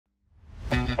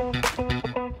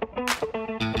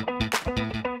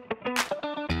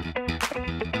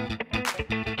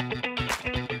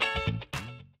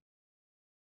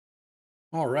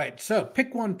All right. So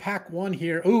pick one, pack one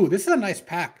here. Ooh, this is a nice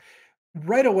pack.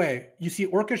 Right away, you see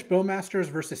Orcish Bowmasters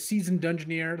versus Seasoned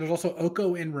Dungeoneer. There's also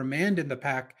Oko and Remand in the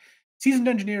pack. Seasoned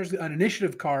Dungeoneer is an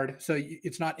initiative card, so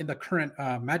it's not in the current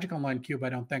Magiconline cube, I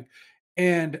don't think.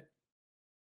 And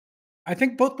I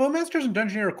think both Bowmasters and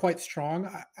Dungeoneer are quite strong.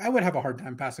 I would have a hard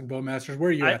time passing Bowmasters. Where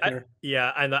are you at I there?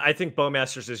 yeah, and I think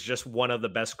Bowmasters is just one of the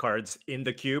best cards in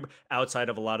the cube outside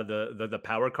of a lot of the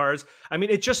power cards. I mean,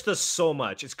 it just does so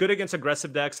much. It's good against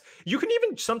aggressive decks. You can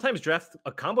even sometimes draft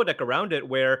a combo deck around it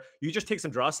where you just take some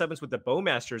draw sevens with the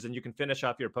Bowmasters and you can finish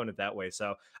off your opponent that way.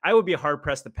 So I would be hard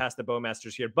pressed to pass the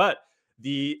Bowmasters here, but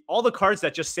the all the cards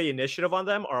that just say initiative on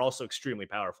them are also extremely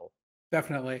powerful.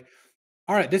 Definitely.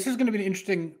 All right, this is going to be an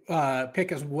interesting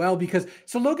pick as well because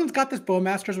so Logan's got this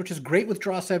Bowmasters, which is great with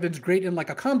draw sevens, great in like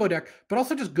a combo deck, but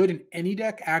also just good in any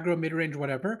deck, aggro, mid range,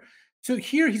 whatever. So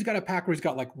here he's got a pack where he's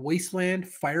got like Wasteland,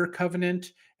 Fire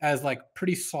Covenant as like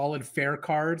pretty solid fair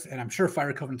cards, and I'm sure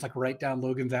Fire Covenant's like right down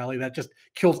Logan's alley. That just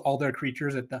kills all their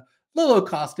creatures at the low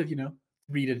cost of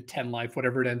 3 to 10 life,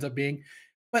 whatever it ends up being.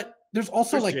 But there's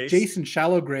also There's like Jace. Jason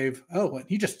Shallowgrave. Oh, and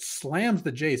he just slams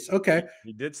the Jace. Okay,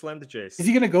 He did slam the is he Jace.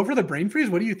 going to go for the Brain Freeze?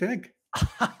 What do you think?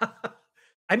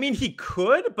 I mean, he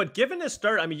could, but given his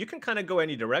start, I mean, you can kind of go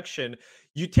any direction.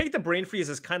 You take the Brain Freeze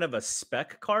as kind of a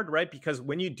spec card, right? Because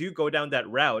when you do go down that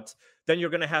route, then you're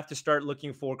going to have to start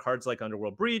looking for cards like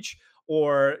Underworld Breach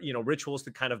or, rituals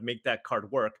to kind of make that card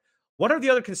work. What are the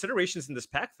other considerations in this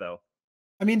pack, though?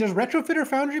 I mean, there's Retrofitter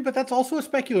Foundry, but that's also a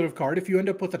speculative card. If you end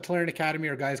up with a Tolarian Academy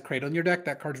or Guy's Cradle in your deck,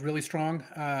 that card's really strong.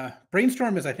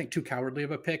 Brainstorm is, I think, too cowardly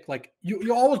of a pick. Like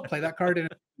you always play that card in a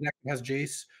deck that has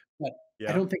Jace, but I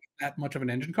Yeah. don't think it's that much of an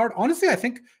engine card. Honestly, I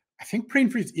think Brain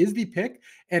Freeze is the pick.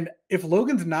 And if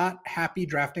Logan's not happy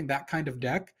drafting that kind of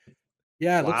deck,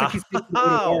 yeah, it looks like he's taking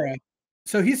Wow. Odawara.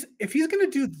 So if he's gonna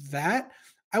do that,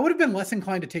 I would have been less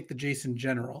inclined to take the Jace in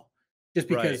general, just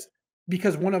Right.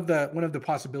 because one of the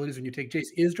possibilities when you take Jace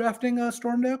is drafting a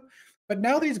Storm Node. But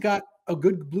now that he's got a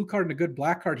good blue card and a good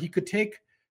black card, he could take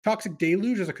Toxic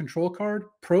Deluge as a control card.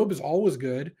 Probe is always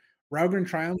good. Raugrin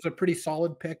Triumph is a pretty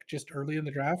solid pick just early in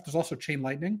the draft. There's also Chain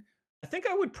Lightning. I think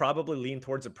I would probably lean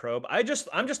towards a probe. I'm just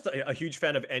a huge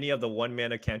fan of any of the one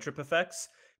mana cantrip effects.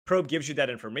 Probe gives you that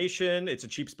information. It's a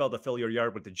cheap spell to fill your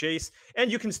yard with the Jace, and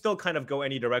you can still kind of go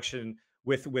any direction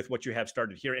with what you have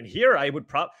started here. And here, I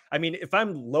mean, if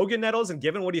I'm Logan Nettles and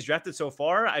given what he's drafted so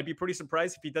far, I'd be pretty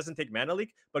surprised if he doesn't take Mana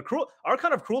Leak. But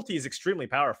Archon of Cruelty is extremely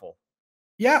powerful.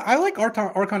 Yeah, I like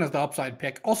Archon as the upside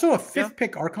pick. Also, a Yeah. fifth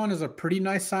pick Archon is a pretty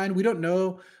nice sign. We don't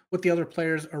know what the other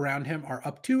players around him are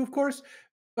up to, of course,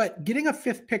 but getting a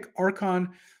fifth pick Archon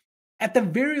at the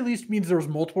very least means there was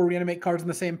multiple reanimate cards in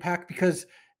the same pack because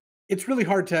it's really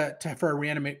hard to for a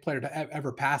reanimate player to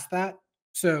ever pass that.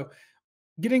 So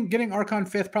getting Archon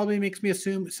fifth probably makes me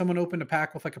assume someone opened a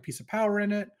pack with like a piece of power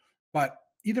in it. But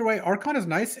either way, Archon is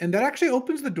nice, and that actually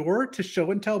opens the door to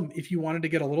show and tell if you wanted to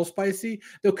get a little spicy.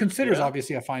 Though considers Yeah.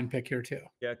 obviously a fine pick here too.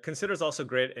 Yeah. Consider's also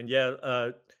great. And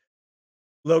yeah,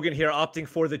 Logan here opting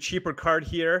for the cheaper card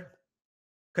here.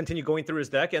 Continue going through his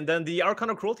deck. And then the Archon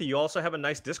of Cruelty, you also have a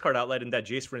nice discard outlet in that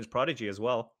Jace Vryn's Prodigy as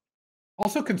well.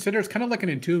 Also considers kind of like an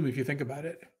entomb if you think about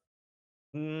it.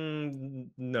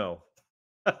 No.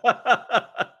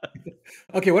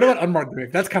 Okay, what about Unmarked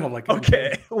Grave? That's kind of like an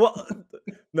Okay. entomb. Well,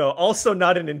 no, also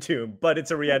not an Entomb, but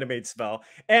it's a reanimate spell.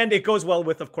 And it goes well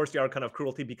with, of course, the Archon of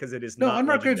Cruelty because it is No, not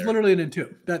Unmarked Grave's legendary. literally an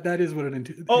entomb. That is what an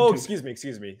Oh, entomb is.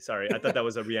 excuse me. Sorry. I thought that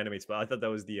was a reanimate spell. I Yeah, thought that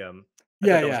was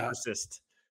yeah. persist.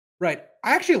 Right.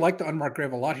 I actually like the Unmarked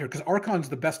Grave a lot here because Archon's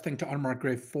the best thing to Unmarked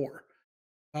Grave for.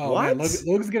 Oh man, What?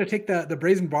 Logan's gonna take the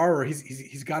Brazen Borrower.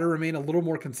 He's got to remain a little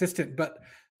more consistent. But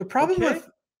the problem Okay.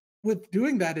 with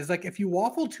doing that is like if you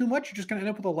waffle too much, you're just gonna end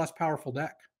up with a less powerful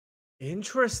deck.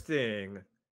 Interesting.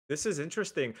 This is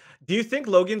interesting. Do you think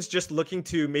Logan's just looking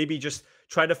to maybe just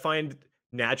try to find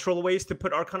natural ways to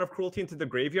put Archon of Cruelty into the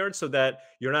graveyard so that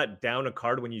you're not down a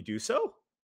card when you do so?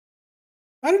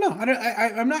 I don't know.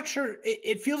 I'm not sure.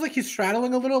 It feels like he's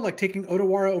straddling a little, like taking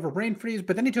Otawara over Brain Freeze,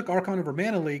 but then he took Archon over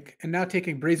Mana Leak, and now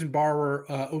taking Brazen Borrower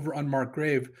over Unmarked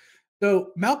Grave.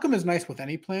 Though Malcolm is nice with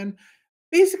any plan.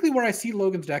 Basically, where I see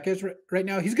Logan's deck is right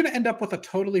now, he's going to end up with a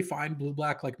totally fine blue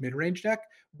black like mid range deck.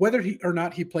 Whether he or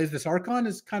not he plays this Archon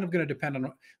is kind of going to depend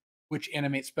on which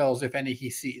animate spells, if any, he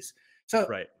sees. So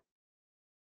Right.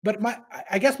 but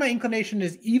I guess my inclination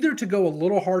is either to go a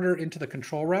little harder into the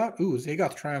control route. Ooh,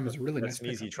 Zagoth Triumph is a really nice That's an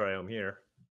easy pickup. triumph here.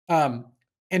 Um,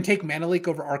 and take Mana Leak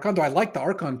over Archon, though I like the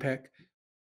Archon pick.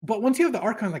 But once you have the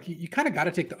Archon, like you kind of got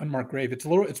to take the Unmarked Grave.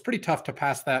 It's pretty tough to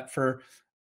pass that for.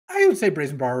 I would say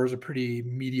Brazen Borrower is a pretty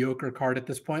mediocre card at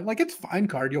this point. Like it's a fine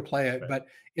card, you'll play it, Right. but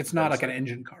it's not like an Fencing.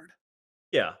 engine card.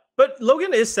 Yeah. But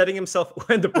Logan is setting himself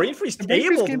when the brain freeze The brain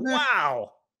freeze tabled. came back.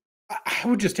 Wow. I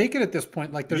would just take it at this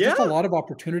point. Like, there's Yeah, just a lot of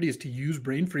opportunities to use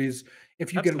brain freeze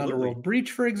if you get an absolutely. underworld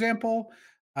breach, for example.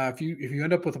 If you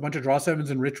end up with a bunch of draw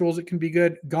sevens and rituals, it can be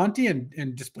good. Gonti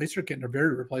and Displacer Kitten are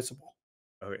very replaceable.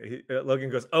 Okay, Logan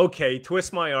goes, "Okay,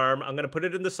 twist my arm. I'm gonna put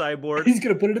it in the sideboard." He's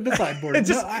gonna put it in the sideboard. No,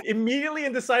 Just immediately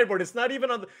in the sideboard. It's not even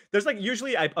on the there's, like,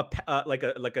 usually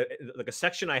like a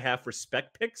section I have for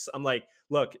spec picks. I'm like,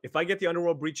 "Look, if I get the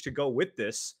Underworld Breach to go with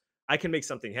this, I can make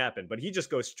something happen." But he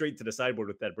just goes straight to the sideboard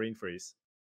with that brain freeze.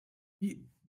 y-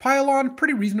 Pylon,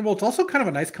 pretty reasonable. It's also kind of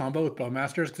a nice combo with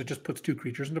Bowmasters because it just puts two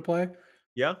creatures into play.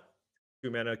 Yeah, 2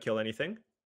 mana, kill anything.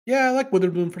 Yeah, I like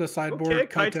Witherbloom for the Okay, sideboard.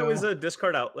 Kaito is Kaito. a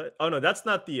discard outlet. Oh, no, that's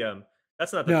not the No,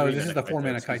 3 this is mana the Kaito, 4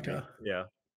 mana excuse me. Kaito. Yeah.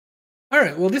 All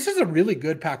right. Well, this is a really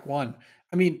good pack one.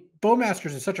 I mean,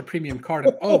 Bowmasters is such a premium card.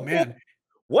 And oh man,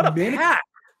 What a Mana, pack!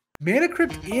 Mana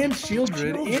Crypt and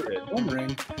Shieldred and Children. One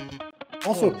Ring. Oh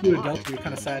Also, Polluted my. Delta, you're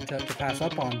kind of sad to pass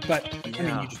up on. But I mean,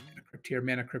 Yeah. you just Mana Crypt here.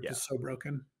 Mana Crypt Yeah. is so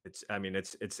broken. It's I mean,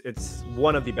 it's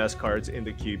one of the best cards in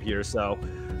the cube here, so,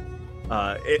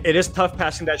 it is tough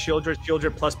passing that Shieldred.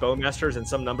 Shieldred plus Bowmasters and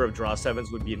some number of draw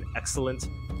sevens would be an excellent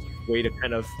way to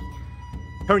kind of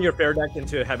turn your fair deck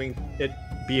into having it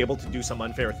be able to do some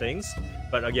unfair things,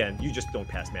 but again, you just don't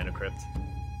pass Mana Crypt.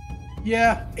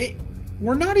 Yeah,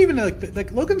 we're not even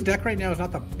like Logan's deck right now is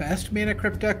not the best Mana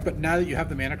Crypt deck, but now that you have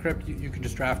the Mana Crypt, you can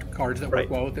just draft cards that Right.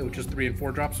 work well with it, which is 3 and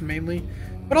 4 drops mainly.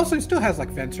 But also, it still has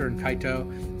like Fencer and Kaito.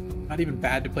 Not even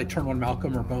bad to play turn 1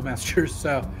 Malcolm or Bowmasters.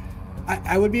 So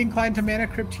I would be inclined to Mana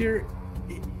Crypt here.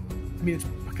 I mean, it's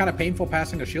kind of painful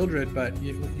passing a Shieldred, but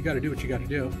you got to do what you got to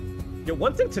do. Yeah,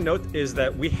 one thing to note is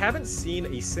that we haven't seen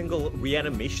a single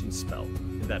reanimation spell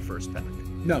in that first pack.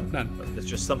 No, none. It's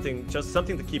just something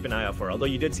to keep an eye out for, although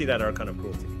you did see that Archon of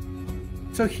Cruelty.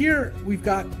 So here we've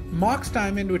got Mox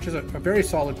Diamond, which is a very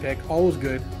solid pick, always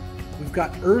good. We've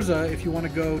got Urza if you want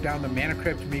to go down the Mana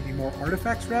Crypt, maybe more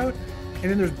artifacts route. And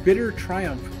then there's Bitter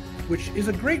Triumph, which is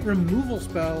a great removal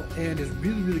spell and is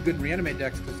really, really good in reanimate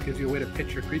decks because it gives you a way to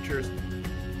pitch your creatures.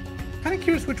 Kind of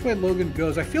curious which way Logan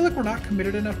goes. I feel like we're not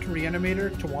committed enough to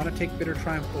Reanimator to want to take Bitter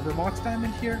Triumph over Mox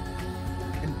Diamond here.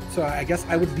 And so I guess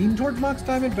I would lean towards Mox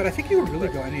Diamond, but I think he would really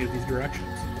go any of these directions.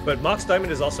 But Mox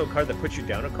Diamond is also a card that puts you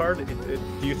down a card.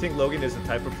 Do you think Logan is the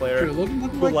type of player Sure, Logan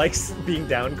doesn't who likes being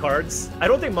down cards? I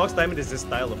don't think Mox Diamond is this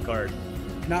style of card.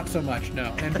 Not so much,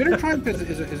 no. And Bitter Triumph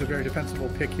is a very defensible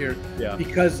pick here Yeah.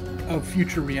 because of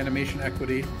future reanimation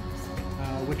equity,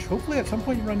 which hopefully at some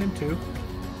point you run into.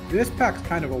 This pack's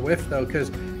kind of a whiff, though, because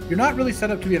you're not really set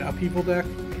up to be an upheaval deck.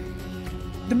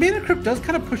 The Mana Crypt does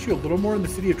kind of push you a little more in the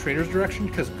City of Traders direction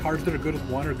because cards that are good with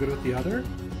one are good with the other.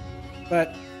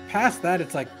 But past that,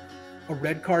 it's like a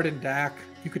red card in DAC.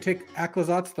 You could take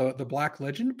Aklazot's the Black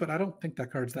Legend, but I don't think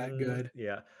that card's that good.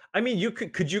 Yeah. I mean,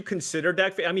 could you consider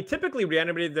deck fade? I mean, typically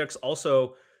reanimated decks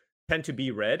also tend to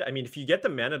be red. I mean, if you get the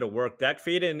mana to work, deck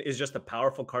fade in is just a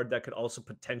powerful card that could also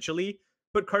potentially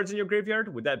put cards in your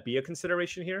graveyard. Would that be a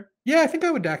consideration here? Yeah, I think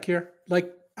I would DAC here.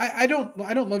 Like I don't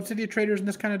love City of Traders in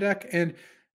this kind of deck, and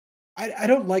I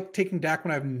don't like taking DAC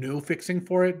when I have no fixing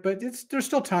for it, but there's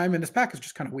still time, and this pack is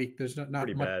just kind of weak. There's not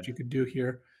Pretty much bad. you could do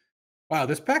here. Wow,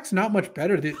 this pack's not much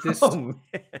better. Oh man.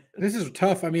 This is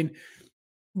tough. I mean,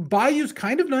 Bayou's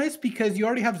kind of nice because you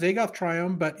already have Zagoth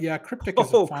Triumph, but yeah, Cryptic is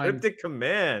Oh, fine. Cryptic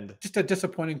Command. Just a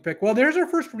disappointing pick. Well, there's our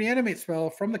first reanimate spell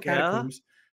from the Yeah. Catacombs.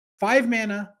 5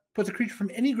 mana, puts a creature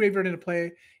from any graveyard into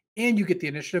play, and you get the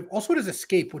initiative. Also, it has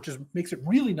escape, which makes it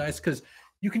really nice because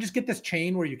you can just get this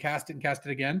chain where you cast it and cast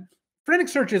it again. Frantic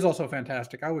Search is also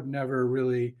fantastic. I would never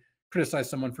really criticize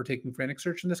someone for taking Frantic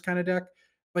Search in this kind of deck,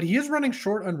 but he is running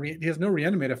short on he has no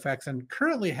reanimate effects and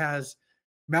currently has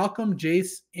Malcolm,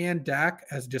 Jace, and Dak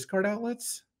as discard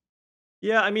outlets.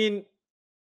 Yeah, I mean,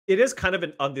 it is kind of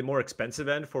on the more expensive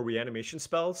end for reanimation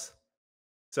spells.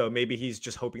 So maybe he's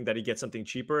just hoping that he gets something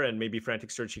cheaper and maybe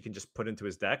Frantic Search he can just put into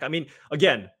his deck. I mean,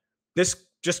 again, this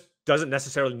just doesn't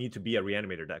necessarily need to be a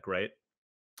reanimator deck, right?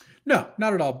 No,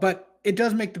 not at all. But it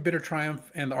does make the Bitter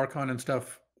Triumph and the Archon and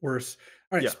stuff worse.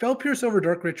 All right, Yeah. Spell Pierce over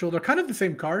Dark Ritual. They're kind of the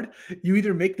same card. You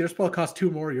either make their spell cost 2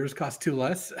 more, yours cost 2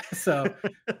 less. So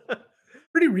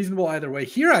pretty reasonable either way.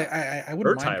 Here, I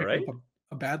wouldn't mind Urtai, picking right? up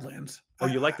a Badlands. Oh,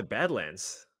 you like the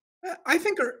Badlands? I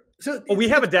think so. Oh, we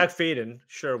have a it's- Dak Faden.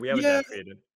 Sure, we have a Yeah, Dak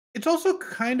Faden. it's also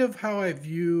kind of how I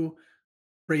view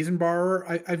Brazen Borrower.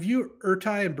 I view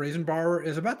Urtai and Brazen Borrower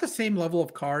as about the same level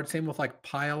of card. Same with like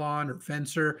Pylon or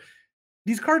Fencer.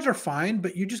 These cards are fine,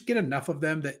 but you just get enough of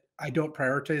them that I don't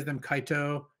prioritize them.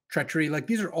 Kaito, Treachery. Like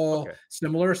these are all Okay.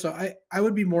 similar. So I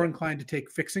would be more Yeah. inclined to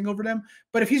take Fixing over them.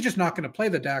 But if he's just not going to play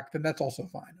the deck, then that's also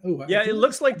fine. Oh, I Yeah, it feel like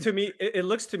looks like to me it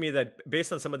looks to me that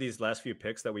based on some of these last few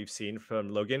picks that we've seen from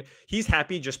Logan, he's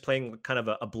happy just playing kind of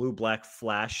a blue-black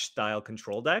flash style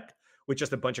control deck with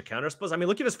just a bunch of counter spells. I mean,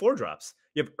 look at his 4 drops.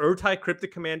 You have Urtai,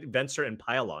 Cryptic Command, Venser, and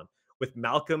Pylon with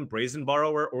Malcolm, Brazen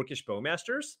Borrower, Orcish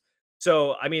Bowmasters.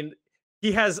 So, I mean,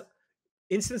 he has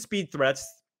instant speed threats,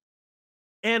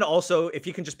 and also if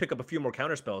you can just pick up a few more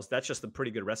counter spells, that's just a pretty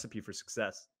good recipe for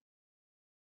success.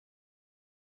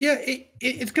 yeah,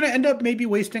 it's going to end up maybe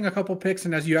wasting a couple picks.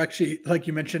 And as you actually, like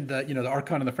you mentioned, the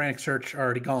Archon and the Frantic Search are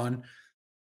already gone.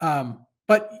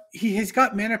 But he's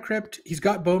got Mana Crypt, he's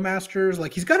got Bowmasters,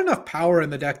 like he's got enough power in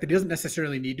the deck that he doesn't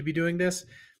necessarily need to be doing this.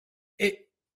 It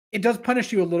it does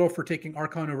punish you a little for taking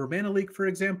Archon over Mana Leak, for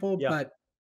example, Yeah. but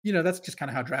that's just kind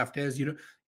of how draft is.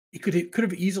 It could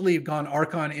have easily gone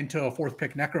Archon into a fourth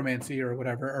pick Necromancy or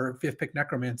whatever, or fifth pick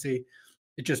Necromancy.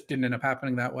 It just didn't end up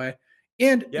happening that way.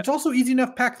 And Yeah. it's also easy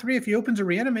enough pack 3. If he opens a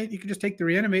Reanimate, you can just take the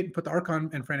Reanimate and put the Archon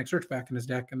and Frantic Search back in his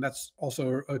deck, and that's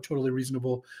also a totally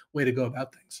reasonable way to go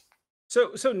about things.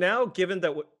 So now, given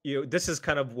that this is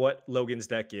kind of what Logan's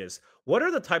deck is, what are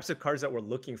the types of cards that we're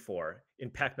looking for in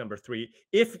pack number 3?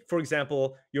 If, for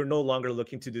example, you're no longer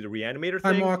looking to do the Reanimator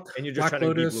Time thing Walk, and you're just Black trying to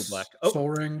be blue Lotus, black. Oh, Soul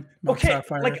Ring, Mox okay. Like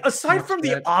Sapphire, aside Mox from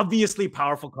the Red. obviously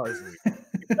powerful cards,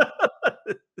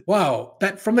 Wow,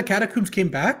 that from the Catacombs came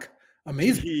back?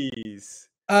 Amazing. jeez,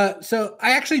 So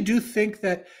I actually do think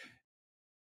that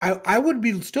I would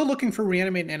be still looking for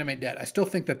Reanimate and Animate Dead. I still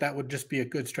think that would just be a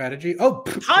good strategy. Oh,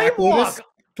 Time Walk.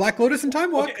 Black Lotus and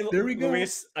Time Walk. Okay, There we go.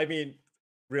 Luis. I mean,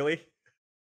 really?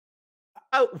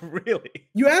 Oh, really?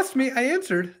 You asked me, I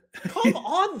answered. Come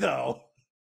on, though.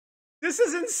 This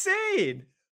is insane.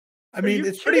 I Are mean,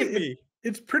 you kidding me?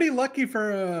 it's pretty lucky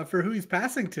for who he's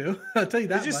passing to. I'll tell you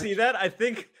that. Did you much. see that? I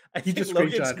think just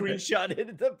Logan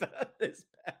screenshotted screenshotted this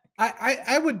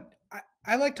back.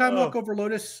 I like Time Walk over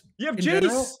Lotus You have in Jace.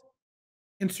 general,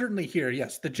 and certainly here,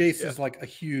 yes, the Jace Yeah. is like a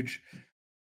huge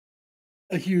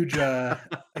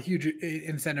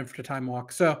incentive to Time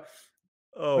Walk. So,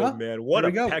 Oh well, man, there what we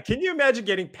a go. pack. Can you imagine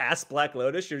getting past Black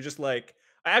Lotus? You're just like,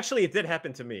 actually, it did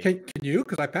happen to me. Can you?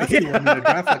 Because I passed you one in a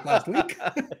draft like last week.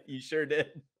 You sure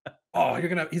did. Oh,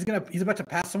 he's about to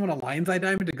pass someone a Lion's Eye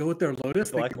Diamond to go with their Lotus.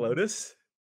 They Black could Lotus?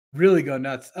 really go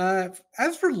nuts.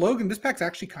 As for Logan, this pack's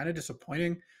actually kind of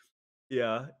disappointing.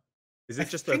 Yeah. Is I it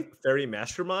just a think. fairy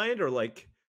mastermind or like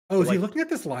Oh, is he like looking at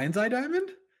this Lion's Eye Diamond?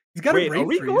 He's got a wait, are brain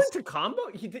we going freeze. to combo?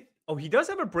 He does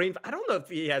have a brain. I don't know if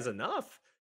he has enough.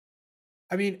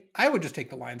 I mean, I would just take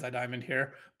the Lion's Eye Diamond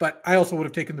here, but I also would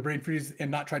have taken the brain freeze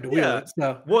and not tried to wheel Yeah. it.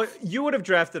 So Well, you would have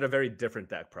drafted a very different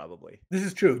deck, probably. this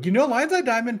is true. Lion's Eye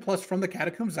Diamond plus From the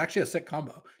Catacombs is actually a sick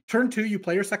combo. Turn 2, you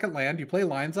play your second land, you play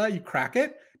Lion's Eye, you crack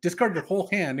it, discard your whole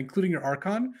hand, including your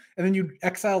Archon, and then you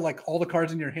exile like all the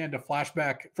cards in your hand to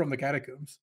flashback From the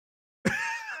Catacombs.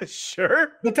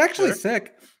 Sure. That's actually Sure.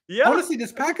 sick. Yeah. Honestly,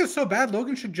 this pack is so bad,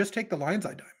 Logan should just take the Lion's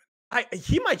Eye Diamond.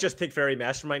 He might just take Fairy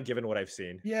Mastermind, given what I've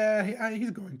seen. Yeah, he's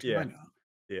going to. Yeah. I know.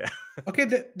 Yeah. Okay,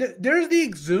 there's the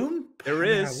Exhume. There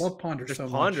Man, is. I love Ponder There's so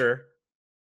much. Ponder.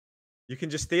 You can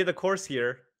just stay the course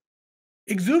here.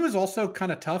 Exhume is also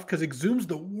kind of tough because Exhume's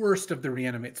the worst of the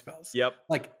reanimate spells. Yep.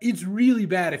 Like it's really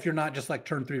bad if you're not just like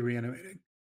turn 3 reanimating.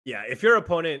 Yeah. If your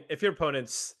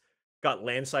opponent's got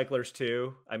land cyclers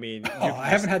too, I mean, I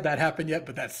haven't had that happen yet,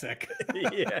 but that's sick.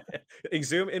 Yeah.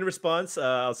 Exhume in response.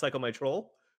 I'll cycle my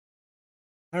troll.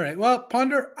 All right. Well,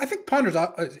 Ponder, I think Ponder's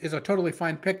is a totally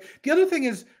fine pick. The other thing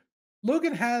is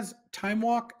Logan has Time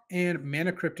Walk and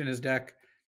Mana Crypt in his deck.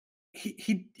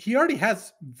 He already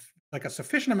has like a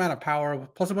sufficient amount of power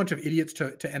plus a bunch of idiots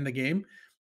to end the game.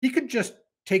 He could just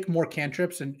take more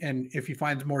cantrips and if he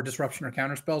finds more disruption or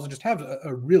counter spells and just have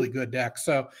a really good deck.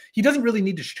 So he doesn't really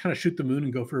need to kind of shoot the moon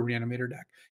and go for a reanimator deck.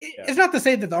 It's not to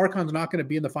say that the Archon's not going to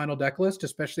be in the final deck list,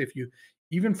 especially if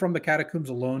even From the Catacombs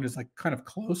alone is like kind of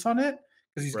close on it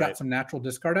because he's got some natural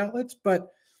discard outlets,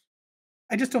 but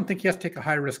I just don't think he has to take a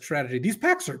high risk strategy. These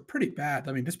packs are pretty bad.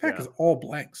 I mean, this pack is all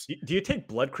blanks. Do you take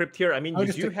Blood Crypt here? I mean,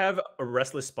 you do have a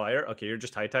Restless Spire. Okay, you're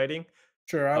just high-tiding.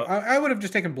 Sure, I would have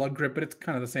just taken Blood Crypt, but it's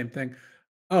kind of the same thing.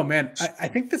 Oh man, I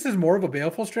think this is more of a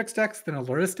Baleful Strix deck than a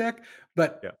Luris deck,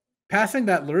 but passing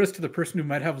that Luris to the person who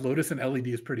might have Lotus and LED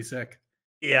is pretty sick.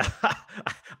 Yeah,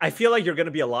 I feel like you're going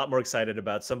to be a lot more excited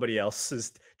about somebody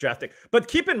else's drafting. But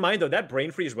keep in mind, though, that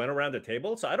brain freeze went around the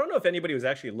table, so I don't know if anybody was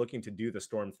actually looking to do the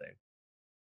Storm thing.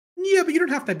 Yeah, but you don't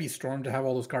have to be Storm to have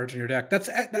all those cards in your deck.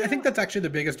 I think that's actually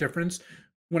the biggest difference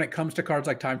when it comes to cards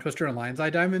like Time Twister and Lion's Eye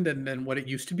Diamond and what it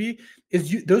used to be,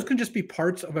 is those can just be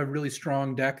parts of a really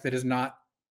strong deck that is not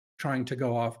trying to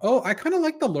go off. Oh, I kind of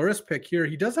like the Lurrus pick here.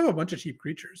 He does have a bunch of cheap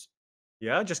creatures.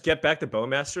 Yeah, just get back the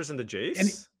Bowmasters and the And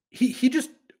Jace. he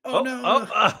just oh Oh, no.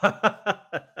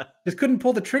 oh. Just couldn't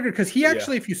pull the trigger because he Yeah.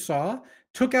 actually, if you saw,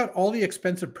 took out all the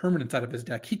expensive permanents out of his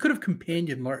deck. He could have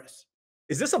companioned Lurrus.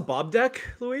 Is this a Bob deck,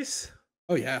 Luis?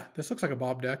 Oh yeah, this looks like a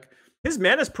Bob deck. His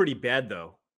mana's pretty bad,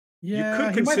 though. You Yeah,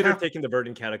 could he might consider have. taking the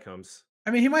Verdant Catacombs. I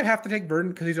mean, he might have to take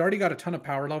Verdant because he's already got a ton of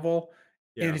power level,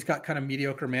 and Yeah. he's got kind of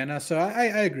mediocre mana. So I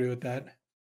agree with that.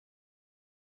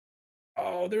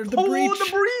 Oh, there's the Oh, the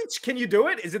breach. breach! Can you do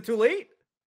it? Is it too late?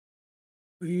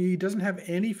 He doesn't have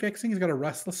any fixing. He's got a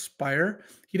Restless Spire.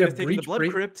 He'd Could have have taken the breach, Blood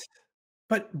break, Crypt.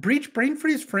 but breach, brain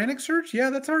freeze, frantic surge. Yeah,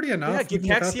 that's already Yeah, enough. Even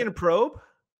without Gitaxian that. Probe.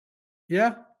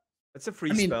 Yeah, That's a I free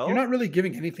mean, you're spell. not really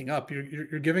giving anything up.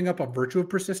 You're giving up a Virtue of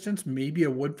Persistence, maybe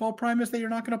a Woodfall Primus that you're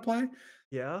not going to play.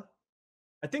 Yeah.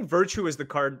 I think Virtue is the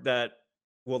card that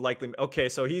will likely. Okay,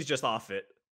 so he's just off it.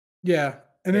 Yeah,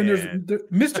 and then there's Man. the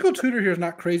Mystical Tutor here is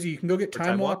not crazy. You can go get For Time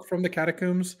Time Walk? Walk from the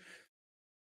Catacombs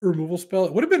removal spell.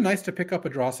 It would have been nice to pick up a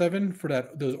draw 7 for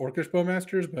those Orcish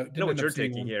Bowmasters, but I know didn't what end up you're seeing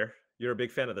taking one. here. You're a big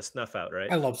fan of the Snuff Out,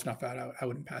 right? I love Snuff Out. I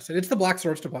wouldn't pass it. It's the Black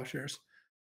Swords to Plowshares.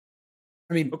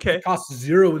 I mean, Okay. it costs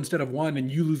 0 instead of 1,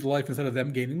 and you lose the life instead of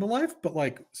them gaining the life, but,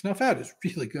 like, Snuff Out is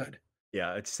really good.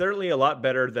 Yeah, it's certainly a lot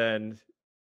better than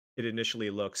it initially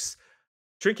looks.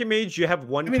 Trinket Mage, you have I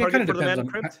one mean, it kinda target for the depends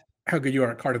Mana on Crypt? how good you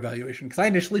are at card evaluation. Because I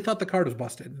initially thought the card was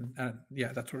busted, and,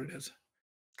 yeah, that's what it is.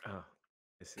 Oh,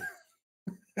 I see.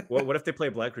 What if they play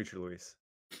a black creature, Luis?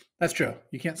 That's true.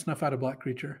 You can't snuff out a black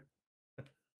creature.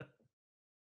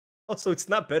 Also, it's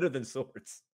not better than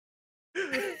Swords.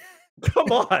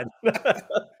 Come on.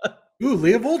 Ooh,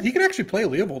 Leovold? He can actually play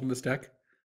Leovold in this deck.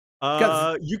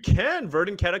 You can.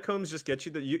 Verdant Catacombs just get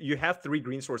you you have 3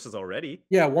 green sources already.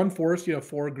 Yeah, 1 forest, you have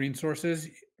 4 green sources.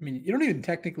 I mean, you don't even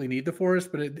technically need the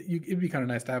forest, but it'd be kinda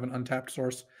nice to have an untapped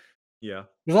source. Yeah.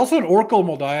 There's also an Oracle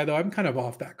Moldiah, though. I'm kind of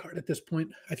off that card at this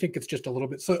point. I think it's just a little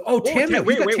bit so Oh, Tameo. He's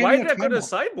wait, got wait. Why Tameo did that go to Time the Walk.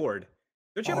 sideboard?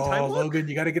 Don't you have a Time Oh, Walk? Logan,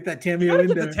 you gotta get that You Tameo gotta in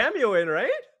get the there. Tameo in,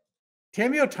 right?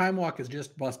 Tameo Time Walk is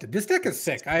just busted. This deck is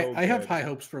sick. So I have good. high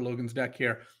hopes for Logan's deck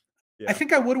here. I Yeah.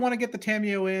 think I would wanna get the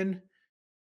Tameo in.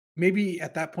 Maybe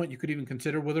at that point, you could even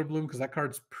consider Witherbloom because that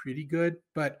card's pretty good,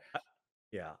 but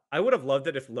Yeah. I would have loved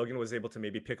it if Logan was able to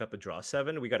maybe pick up a draw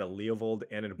 7. We got a Leovold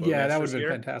and a yeah, that Bowmasters would've been here.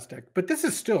 fantastic. But this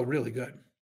is still really good.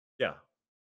 Yeah.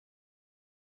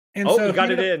 And Oh, so you he got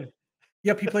ended it up in.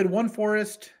 yep, he played 1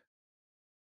 forest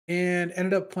and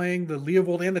ended up playing the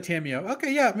Leovold and the Tameo.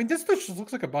 Okay, yeah, I mean, this just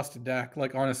looks like a busted deck,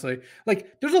 like, honestly.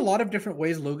 Like, there's a lot of different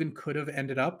ways Logan could have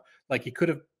ended up. Like, he could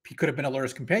have been a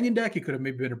Lurrus Companion deck, he could have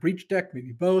maybe been a Breach deck,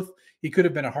 maybe both. He could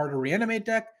have been a harder Reanimate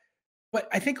deck. But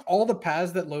I think all the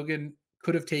paths that Logan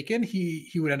could have taken,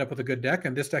 he would end up with a good deck,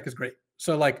 and this deck is great.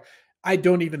 So, like, I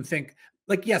don't even think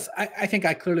like, yes, I think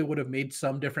I clearly would have made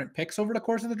some different picks over the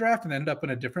course of the draft and ended up in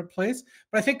a different place.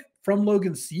 But I think from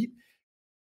Logan's seat,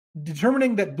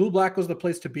 determining that blue black was the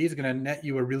place to be is going to net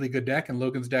you a really good deck, and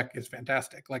Logan's deck is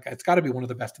fantastic. Like, it's got to be one of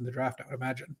the best in the draft, I would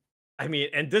imagine. I mean,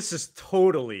 and this is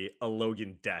totally a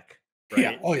Logan deck, Yeah.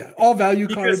 right? Oh, yeah. All value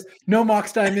Because cards, no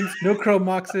Mox Diamonds, no Chrome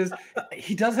Moxes.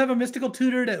 He does have a Mystical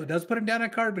Tutor that does put him down a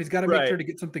card, but he's got to make right. sure to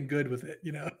get something good with it,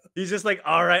 you know? He's just like,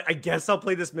 all right, I guess I'll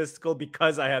play this mystical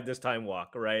because I have this time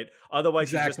walk, right?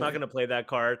 Otherwise, he's just not Exactly. going to play that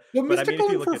card. Well, But I mean, if Mystical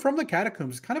you and look at From the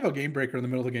Catacombs is kind of a game breaker in the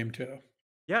middle of the game, too.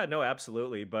 yeah, no,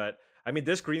 absolutely. But I mean,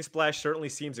 this green splash certainly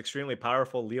seems extremely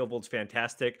powerful. Leovold's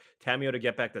fantastic. Tameo to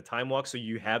get back the time walk, so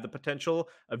you have the potential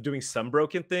of doing some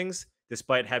broken things,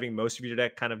 despite having most of your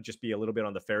deck kind of just be a little bit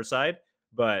on the fair side.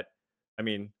 But I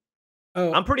mean,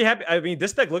 I'm Oh, pretty happy. I mean,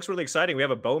 this deck looks really exciting. We have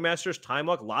a Bowmasters, time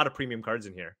walk, a lot of premium cards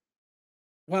in here.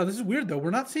 wow, this is weird, though. We're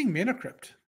not seeing Mana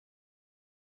Crypt.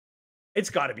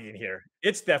 It's got to be in here.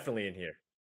 It's definitely in here.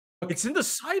 Okay. It's in the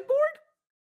sideboard.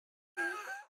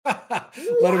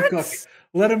 Let him cook. What?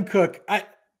 Let him cook.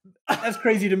 That's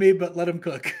crazy to me, but let him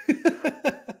cook.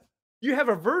 You have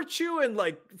a Virtue and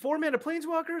like 4 mana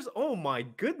Planeswalkers? Oh my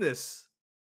goodness.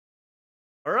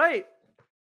 All right.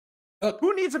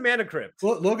 Who needs a Mana Crypt?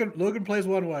 Logan plays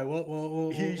one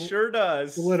way. He sure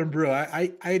does. We'll let him brew.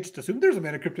 I just assumed there's a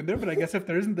Mana Crypt in there, but I guess if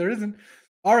there isn't, there isn't.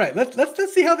 All right, let's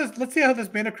see how this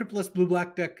Mana Cryptless blue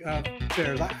black deck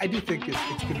fares. I do think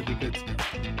it's going to be good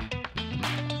stuff.